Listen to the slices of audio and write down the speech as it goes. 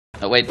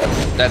Oh wait,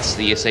 that's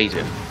the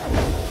Satyr.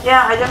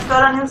 Yeah, I just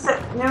got a new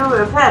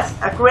pet.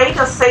 A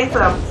greater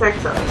Satyr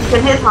protector. You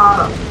can hit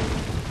harder.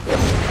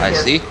 I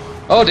see.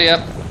 Oh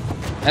dear.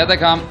 Here they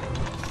come.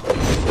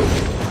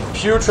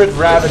 Putrid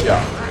Ravager.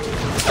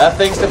 That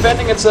thing's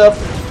defending itself.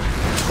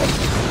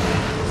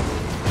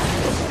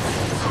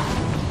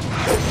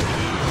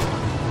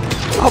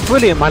 Oh,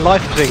 brilliant! My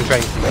life is being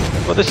drained.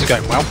 Well, this is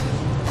going well.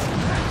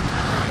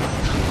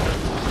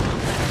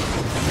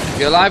 If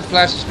your life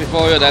flashes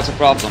before you, that's a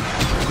problem.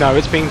 No,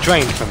 it's being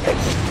drained from me.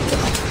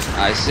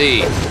 I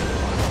see.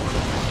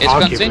 It's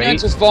Arguably. continuing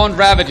to spawn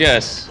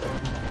Ravagers.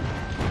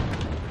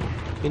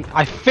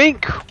 I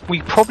think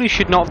we probably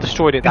should not have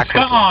destroyed it that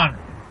quickly. Come on!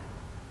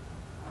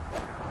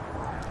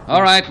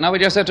 Alright, now we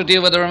just have to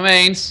deal with the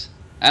remains.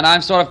 And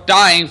I'm sort of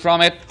dying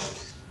from it.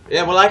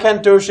 Yeah, well, I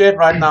can't do shit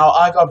right now.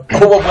 I got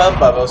overwhelmed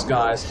by those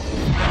guys.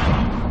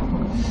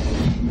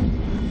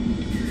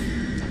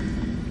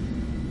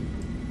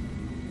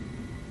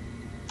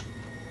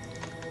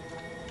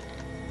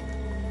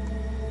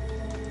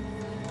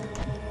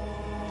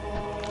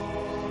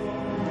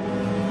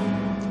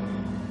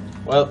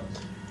 Well,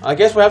 I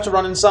guess we have to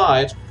run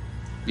inside.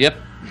 Yep.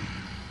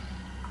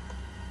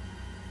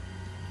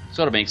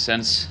 Sort of makes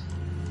sense.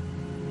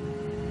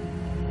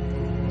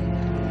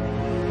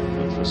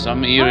 But for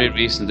some eerie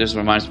reason, this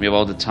reminds me of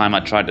all the time I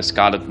tried the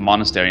Scarlet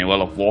Monastery in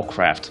World of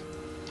Warcraft.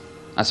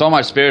 I saw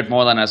my spirit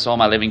more than I saw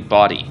my living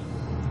body.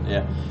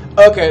 Yeah.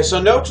 Okay,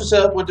 so note to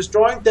self, when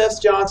destroying death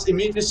shards,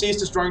 immediately cease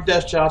destroying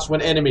death shards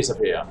when enemies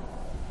appear.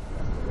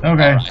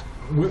 Okay.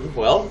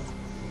 Well,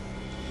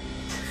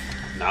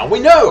 now we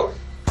know!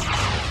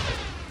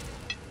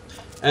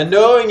 And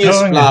knowing is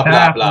blah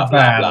blah blah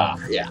blah blah.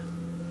 Yeah.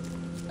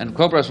 And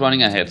Cobra's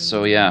running ahead,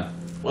 so yeah.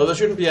 Well, there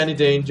shouldn't be any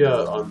danger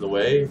on the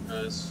way.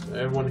 Is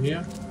everyone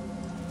here?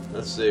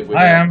 Let's see if we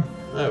I am.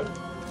 Oh.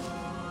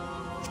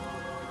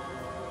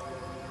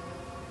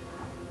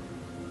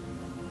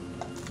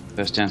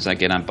 First chance I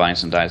get, I'm buying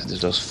some dice.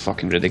 This is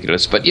fucking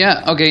ridiculous. But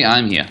yeah, okay,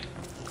 I'm here.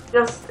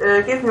 Just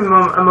give me a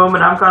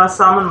moment. I'm gonna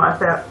summon my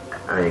pet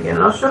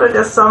again. Or should I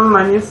just summon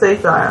my new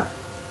Satyr?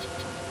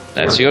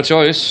 That's your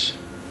choice.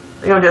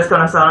 I think I'm just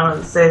gonna summon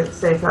the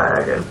Satyr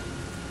again.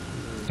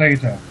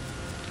 Satyr.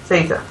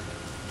 Satyr.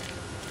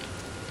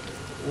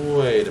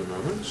 Wait a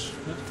moment.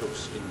 That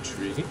looks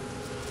intriguing.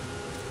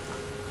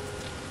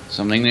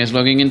 Something is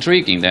looking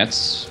intriguing.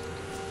 That's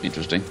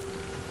interesting.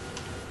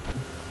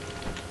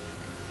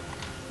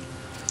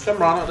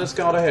 Come on, let's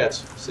go ahead.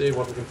 See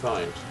what we can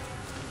find.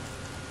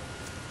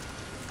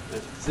 I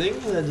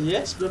think that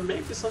yes, but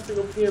maybe something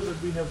up here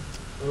that we have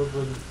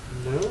over.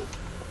 No.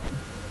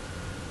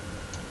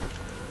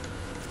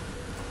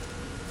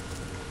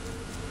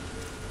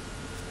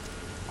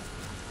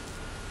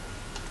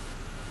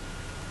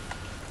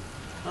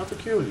 How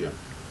peculiar.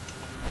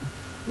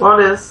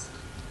 What is?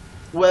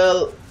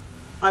 Well,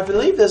 I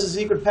believe there's a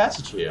secret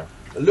passage here.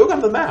 Look on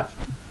the map.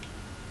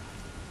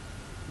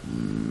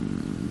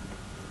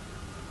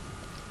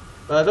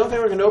 But I don't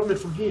think we can open it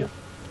from here.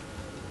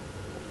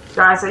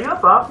 Guys, are you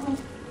above me?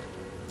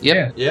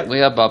 Yep, Yep.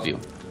 we are above you.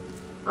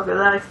 Okay,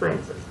 that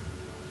explains it.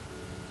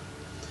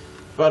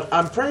 But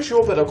I'm pretty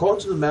sure that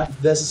according to the map,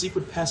 there's a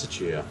secret passage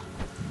here.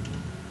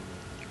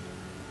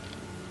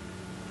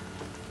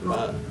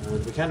 But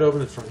we can't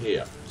open it from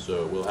here,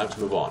 so we'll have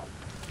to move on.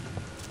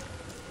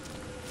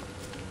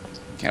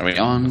 Carry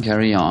on,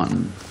 carry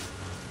on.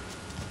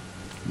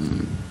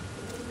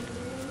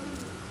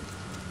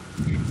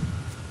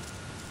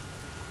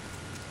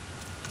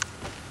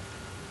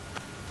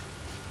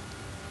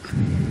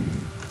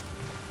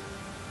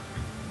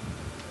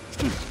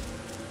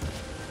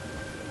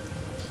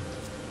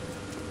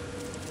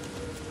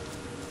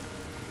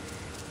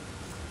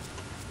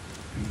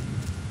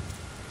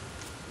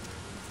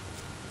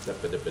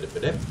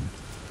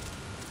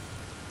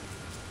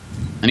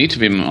 I need to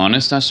be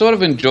honest, I sort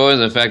of enjoy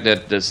the fact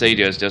that the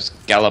Satyr is just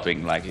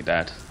galloping like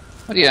that.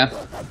 But yeah,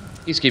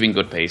 he's keeping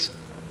good pace.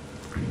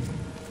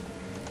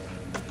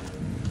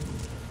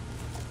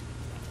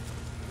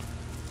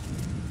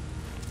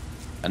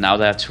 And now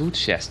there are 2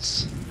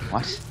 chests.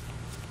 What?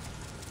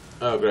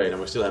 Oh great, and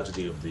we still have to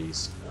deal with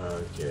these.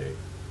 Okay.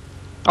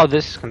 Oh,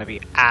 this is going to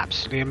be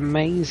absolutely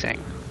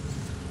amazing.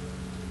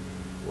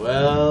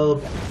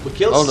 Well, we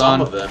killed some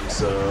of them,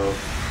 so...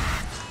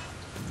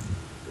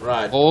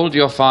 Right. Hold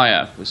your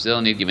fire. We still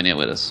need Givenir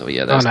with us, so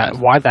yeah, that's Oh no,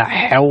 why the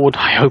hell would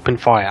I open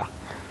fire?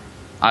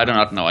 I do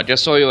not know. I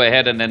just saw you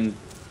ahead and then...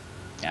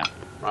 Yeah.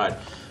 Right.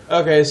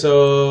 Okay,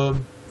 so...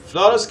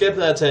 Let us get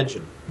their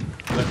attention.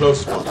 The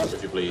closest one,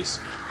 if you please.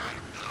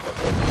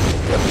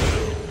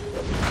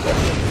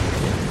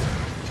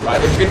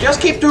 Right, if we can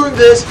just keep doing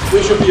this,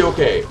 we should be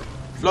okay.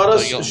 Let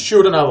us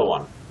shoot another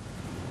one.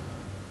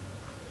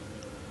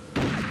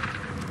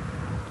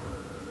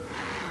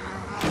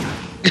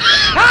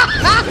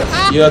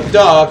 Your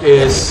dog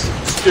is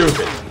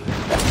stupid.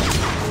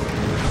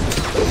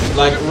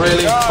 Like,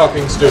 really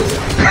fucking stupid.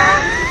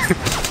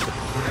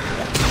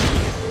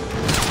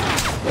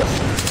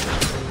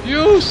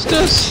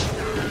 Eustace!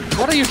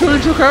 What are you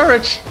doing to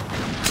Courage?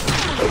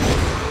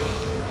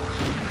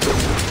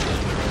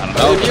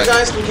 No, if you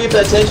guys can keep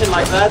the attention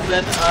like that,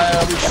 then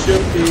we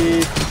should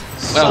be.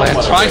 well, we're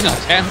somewhat trying okay.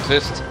 our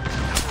damnedest.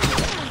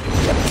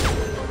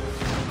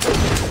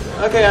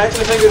 Okay, I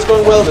actually think it's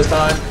going well this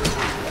time.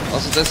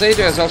 Also, the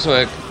Satyr is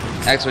also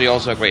actually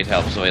also a great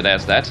help, so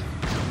there's that.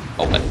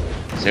 Oh, but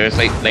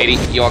seriously, lady,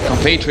 your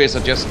compatriots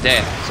are just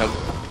dead, so...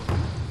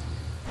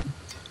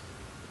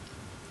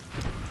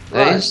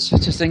 There is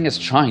such a thing as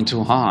trying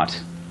too hard.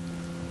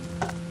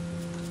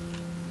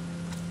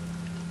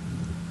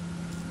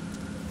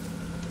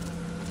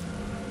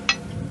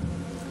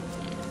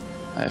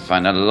 I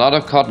find a lot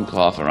of cotton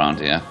cloth around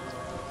here.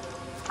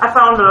 I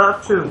found a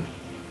lot too.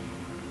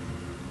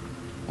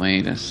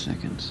 Wait a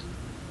second.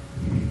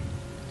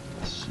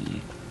 Let's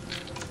see.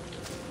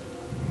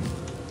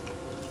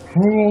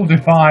 Cruel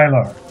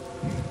Defiler.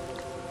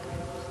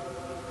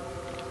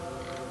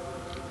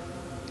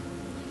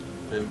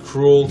 And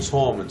Cruel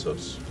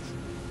Tormentors.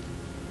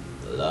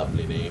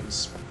 Lovely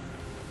names.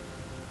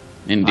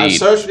 I've Indeed.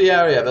 searched the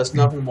area, there's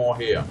nothing more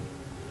here.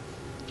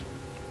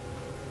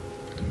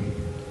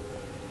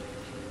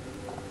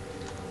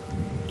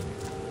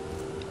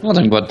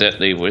 Nothing but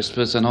deadly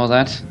whispers and all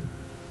that.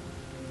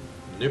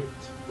 Nope.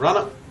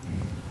 Runner.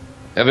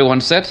 Everyone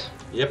set?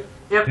 Yep.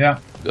 Yep. Yeah.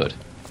 Good.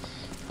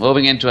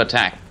 Moving into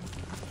attack.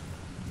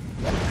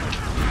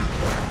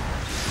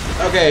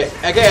 Okay,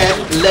 again,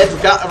 let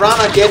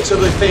Rana get to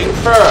the thing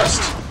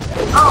first.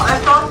 Oh, I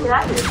thought he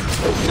had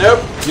it.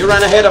 Nope, you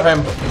ran ahead of him.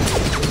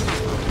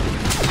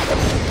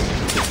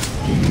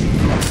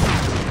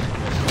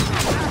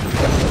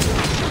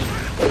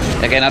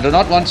 Again, I do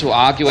not want to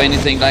argue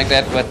anything like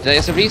that, but there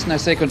is a reason I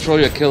say control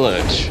your kill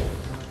urge.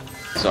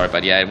 Sorry,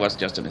 but yeah, it was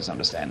just a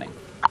misunderstanding.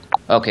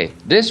 Okay,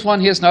 this one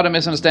here is not a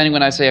misunderstanding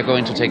when I say I'm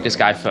going to take this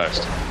guy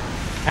first.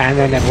 And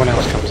then everyone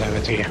else comes over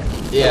to you.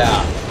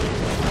 Yeah.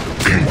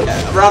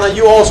 Rana,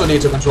 you also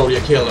need to control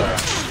your kill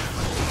urge.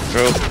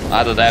 True,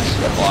 either that,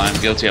 or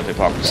I'm guilty of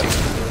hypocrisy.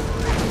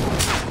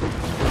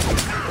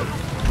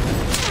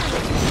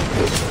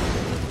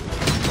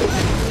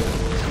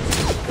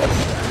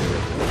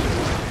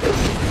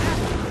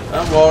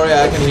 Don't worry,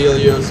 I can heal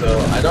you, so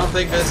I don't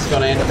think this is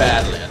gonna end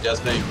badly. I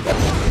just think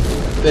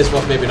this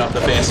was maybe not the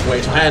best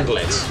way to handle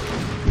it.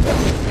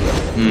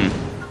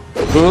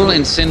 Cruel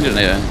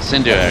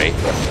incendiary.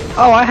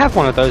 Oh, I have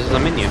one of those as a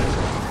minion.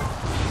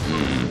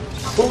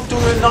 Who do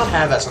you not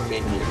have as a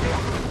minion?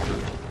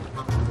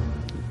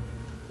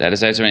 That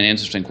is actually an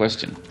interesting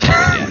question.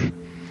 Yeah.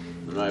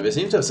 Right, we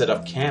seem to have set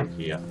up camp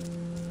here.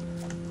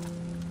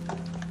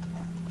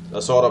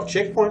 A sort of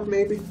checkpoint,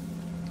 maybe?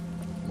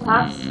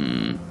 Perhaps.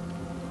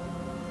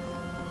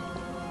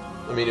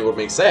 I mean, it would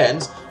make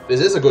sense.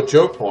 This is a good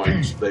choke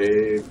point.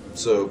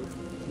 So,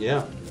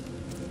 yeah.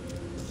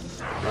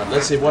 Right,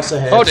 let's see what's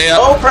ahead. Oh dear!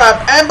 Oh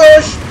crap!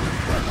 Ambush!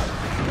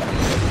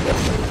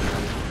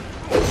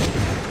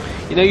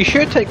 You know, you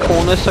should take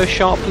corners so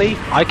sharply.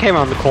 I came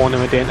around the corner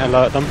and didn't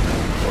alert them.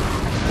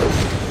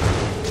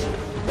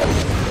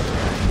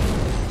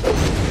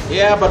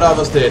 Yeah, but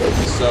others did.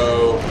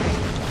 So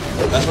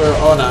that's where.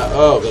 Oh no!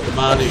 Oh, the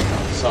demanding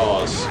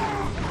saw us.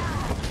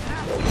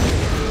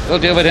 We'll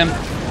deal with him.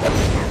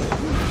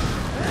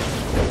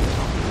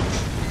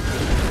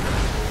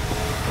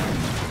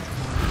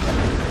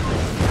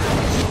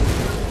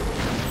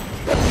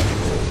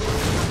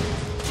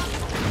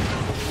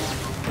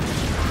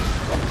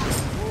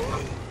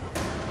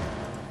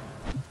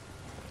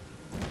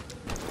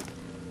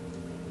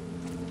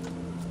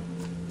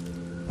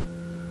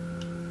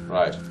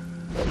 Right.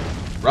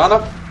 Run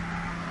up.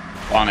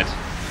 On it.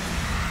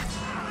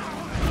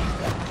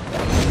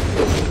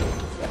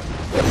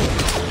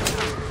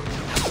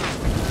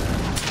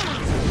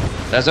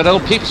 There's a little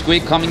peep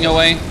squeak coming your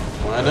way.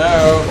 I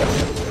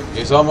know.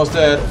 He's almost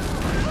dead.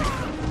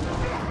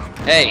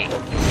 Hey.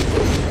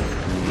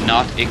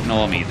 Not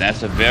ignore me.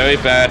 That's a very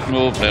bad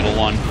move, little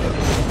one.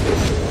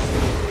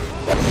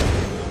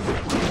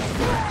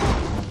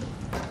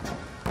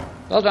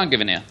 Well done,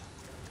 Givenir.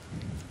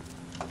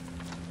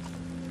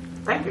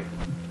 Thank you.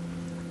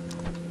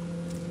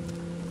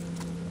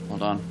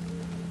 Hold on.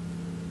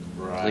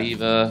 Right.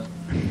 Cleaver.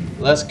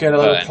 Let's get a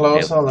little Right,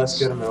 closer. yep. Let's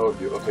get an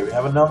overview. Okay, we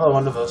have another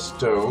one of those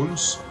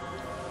stones.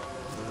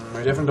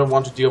 We definitely don't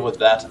want to deal with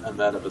that and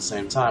that at the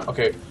same time.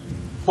 Okay,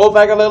 pull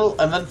back a little,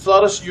 and then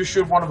Flutters, you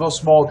shoot one of those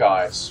small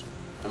guys.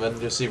 And then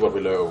you see what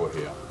we low over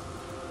here.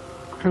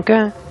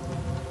 Okay.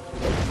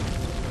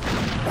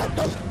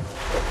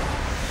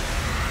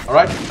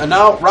 Alright, and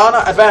now,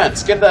 Rana,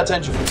 advance. Get their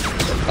attention.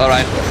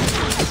 Alright.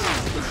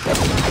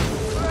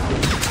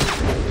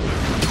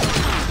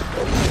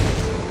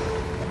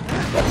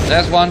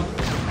 There's one.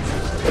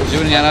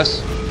 Shooting at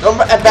us. Don't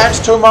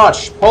advance too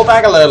much. Pull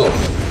back a little.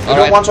 We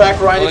don't want to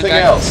aggro anything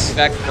else.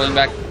 Pulling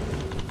back.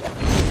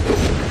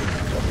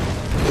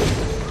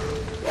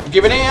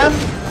 Give it in.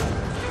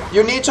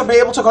 You need to be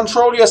able to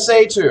control your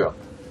Satyr.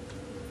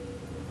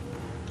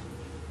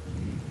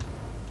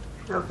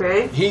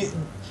 Okay.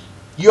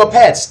 Your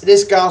pets,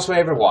 this goes for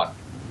everyone.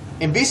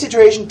 In this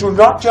situation, do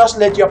not just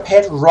let your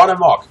pet run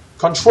amok.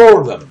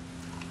 Control them.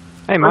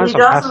 Hey, But mine's he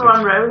on doesn't passive.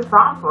 run very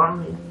far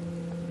from me.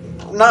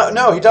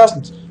 No, he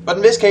doesn't. But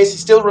in this case, he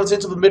still runs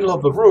into the middle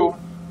of the room,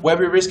 where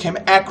we risk him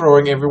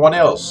aggroing everyone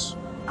else.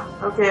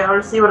 Okay,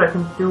 I'll see what I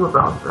can do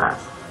about that.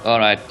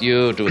 Alright,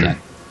 you do that.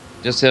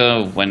 Just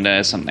when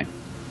there's something.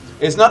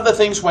 It's not that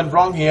things went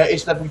wrong here,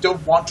 it's that we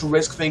don't want to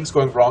risk things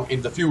going wrong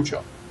in the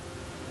future.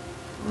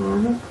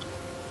 Mm-hmm.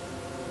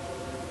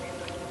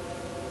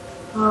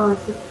 Oh,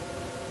 is it?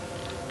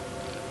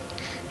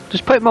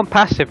 Just put him on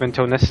passive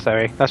until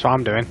necessary. That's what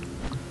I'm doing.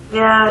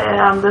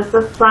 Yeah, I'm just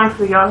trying to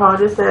figure out how I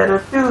just had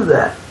to do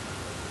that.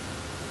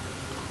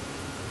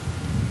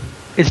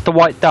 It's the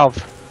white dove,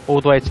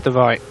 all the way to the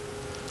right.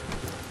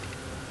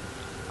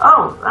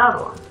 Oh, that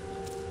one.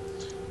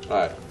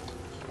 Right.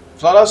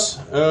 Flutters,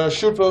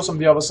 shoot those on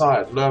the other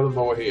side. Lure them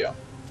over here.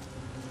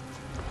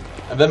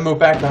 And then move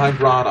back behind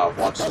Grana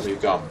once he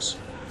comes.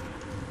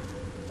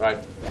 Right.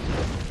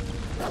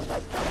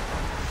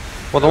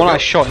 Well, the one I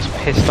shot is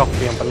pissed off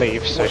beyond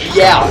belief, so...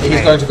 Yeah,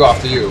 he's going to go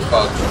after you,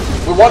 but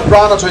we want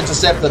Grana to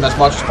intercept them as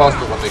much as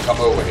possible when they come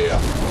over here.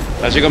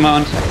 That's your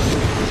command.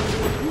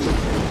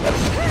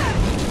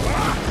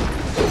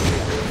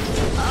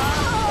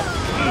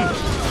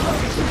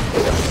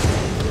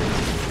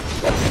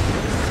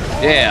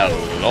 Yeah,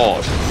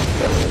 Lord.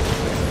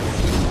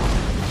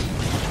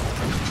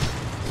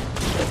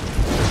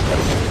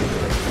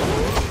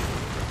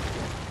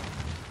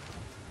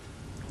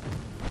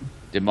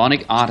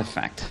 Demonic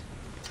artifact.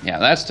 Yeah,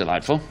 that's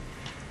delightful.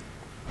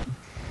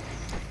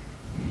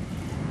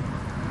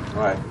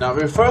 Right, now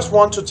we first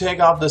want to take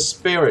out the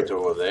spirit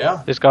over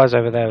there. This guy's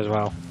over there as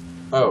well.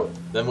 Oh,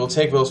 then we'll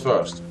take those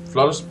first.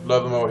 Flutters, lure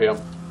them over here.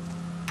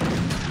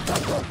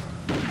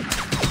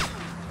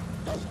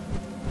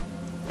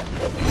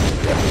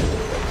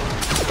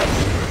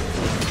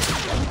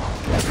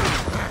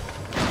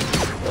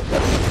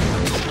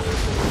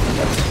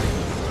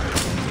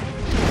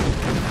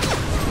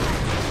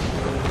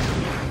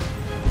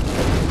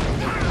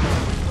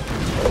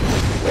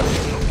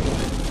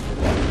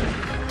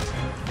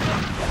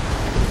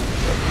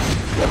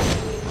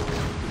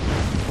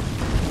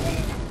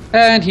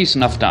 And he's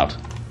snuffed out.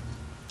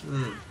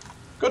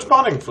 Good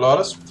spotting,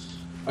 Flutters.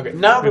 Okay,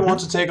 now we want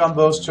to take on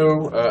those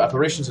two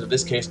apparitions, in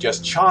this case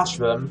just charge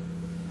them.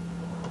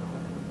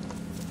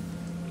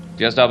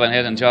 Just up and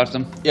hit and charge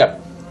them. Yep.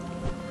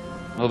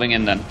 Moving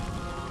in then.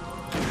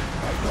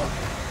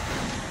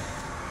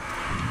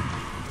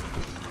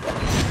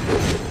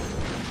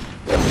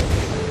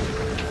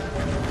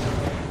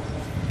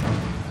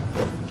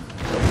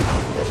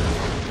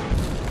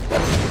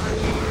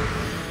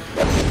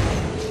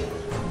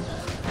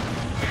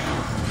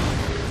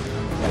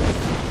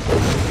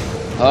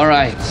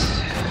 Alright.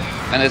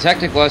 And the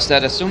tactic was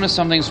that as soon as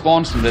something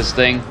spawns from this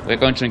thing, we're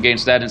going to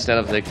engage that instead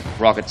of the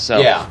rock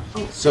itself. Yeah.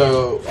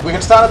 So we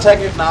can start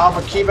attacking it now,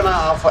 but keep an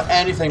eye out for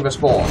anything that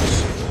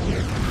spawns.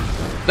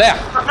 There!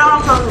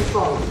 No, something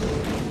spawned.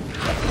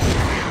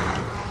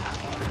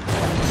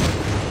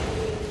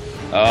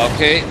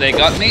 Okay, they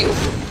got me.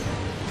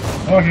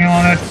 Working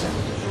on it.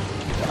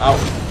 Ow.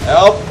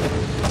 Help!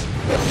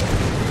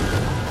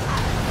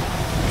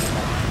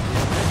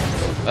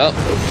 Well,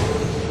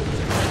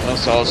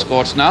 that's all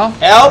scorched now.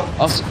 Help!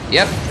 Also,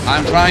 yep,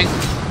 I'm trying.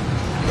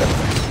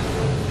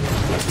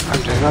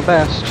 I'm doing my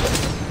best.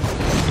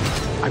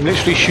 I'm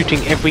literally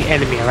shooting every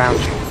enemy around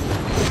you.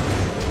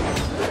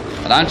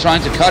 But I'm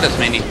trying to cut as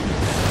many.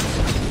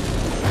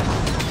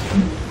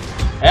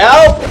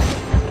 Help!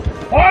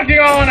 Working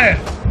on it.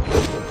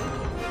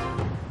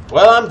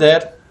 Well, I'm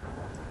dead.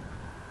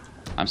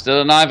 I'm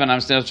still alive and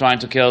I'm still trying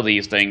to kill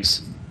these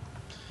things.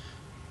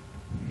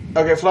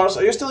 Okay, Flores,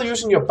 are you still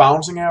using your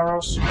bouncing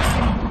arrows?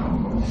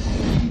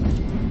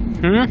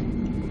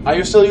 Hmm? Are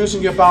you still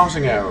using your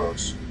bouncing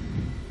arrows?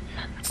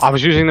 I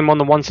was using them on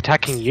the ones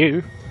attacking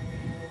you.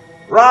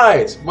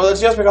 Right. Well,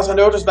 it's just because I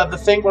noticed that the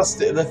thing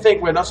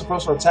we're not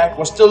supposed to attack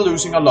was still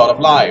losing a lot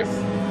of life,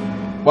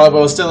 while there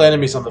were still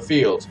enemies on the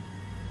field.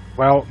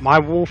 Well, my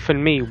wolf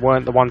and me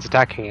weren't the ones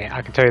attacking it.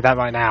 I can tell you that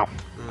right now.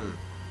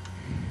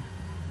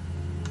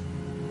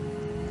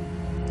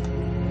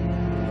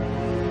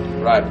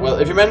 Right. Well,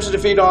 if you manage to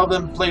defeat all of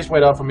them, please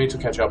wait out for me to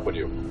catch up with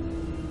you.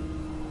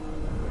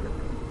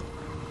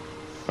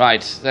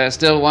 Right, there's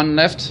still one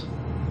left.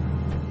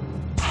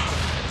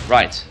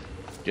 Right.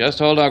 Just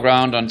hold our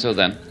ground until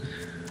then.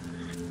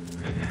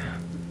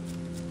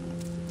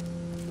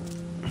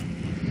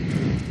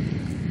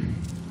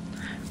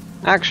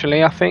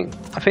 Actually, I think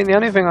the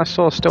only thing I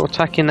saw still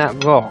attacking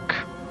that rock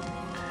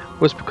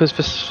was because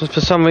for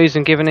some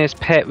reason, given his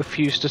pet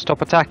refused to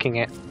stop attacking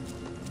it.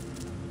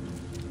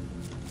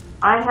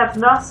 I have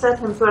not set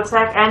him to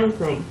attack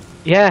anything.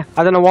 Yeah,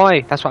 I don't know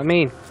why. That's what I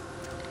mean.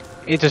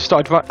 It just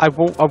started. I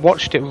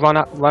watched it run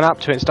up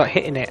to it and start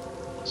hitting it.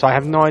 So I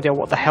have no idea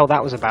what the hell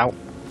that was about.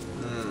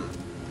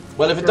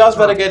 Well, if it does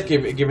better get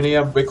given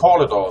here,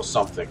 recall it or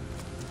something.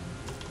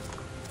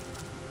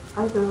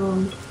 I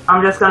don't.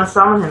 I'm just gonna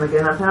summon him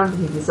again.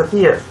 Apparently he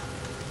disappeared.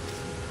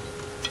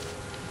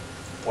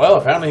 Well,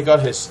 apparently he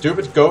got his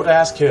stupid goat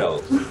ass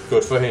killed.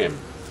 Good for him.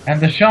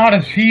 And the shot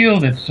has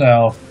healed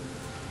itself.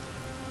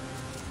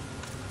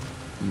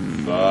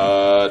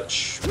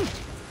 Fudge.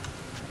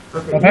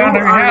 Okay, Apparently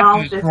you we are have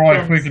now to destroy it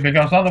defense. quickly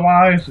because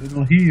otherwise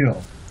it'll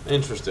heal.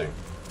 Interesting.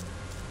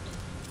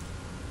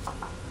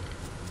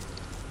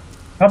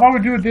 How about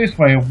we do it this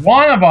way?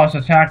 One of us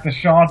attack the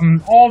shard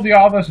and all the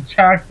others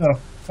attack the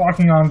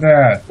fucking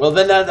undead. Well,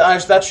 then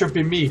that should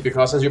be me,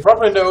 because as you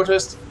probably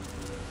noticed,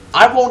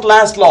 I won't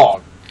last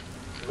long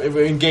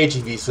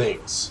engaging these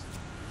things.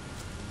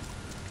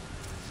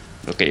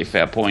 Okay,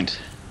 fair point.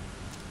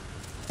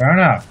 Fair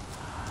enough.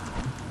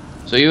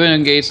 So you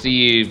engage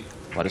the...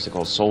 What is it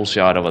called? Soul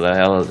shard, or what the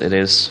hell it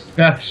is.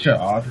 Death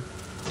shard.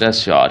 Death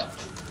shard.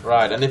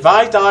 Right, and if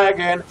I die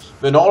again,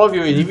 then all of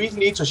you immediately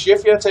need to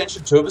shift your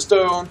attention to the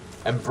stone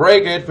and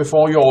break it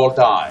before you all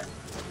die.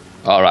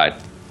 Alright.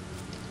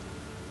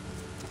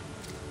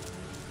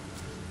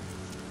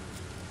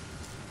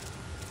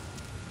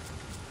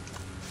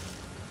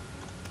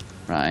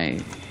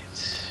 Right.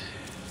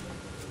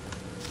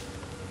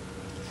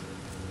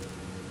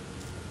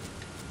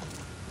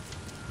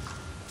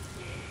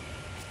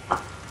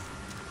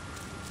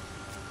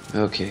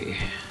 Okay.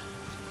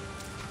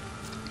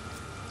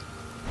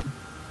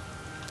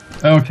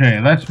 Okay,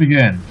 let's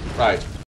begin. Right.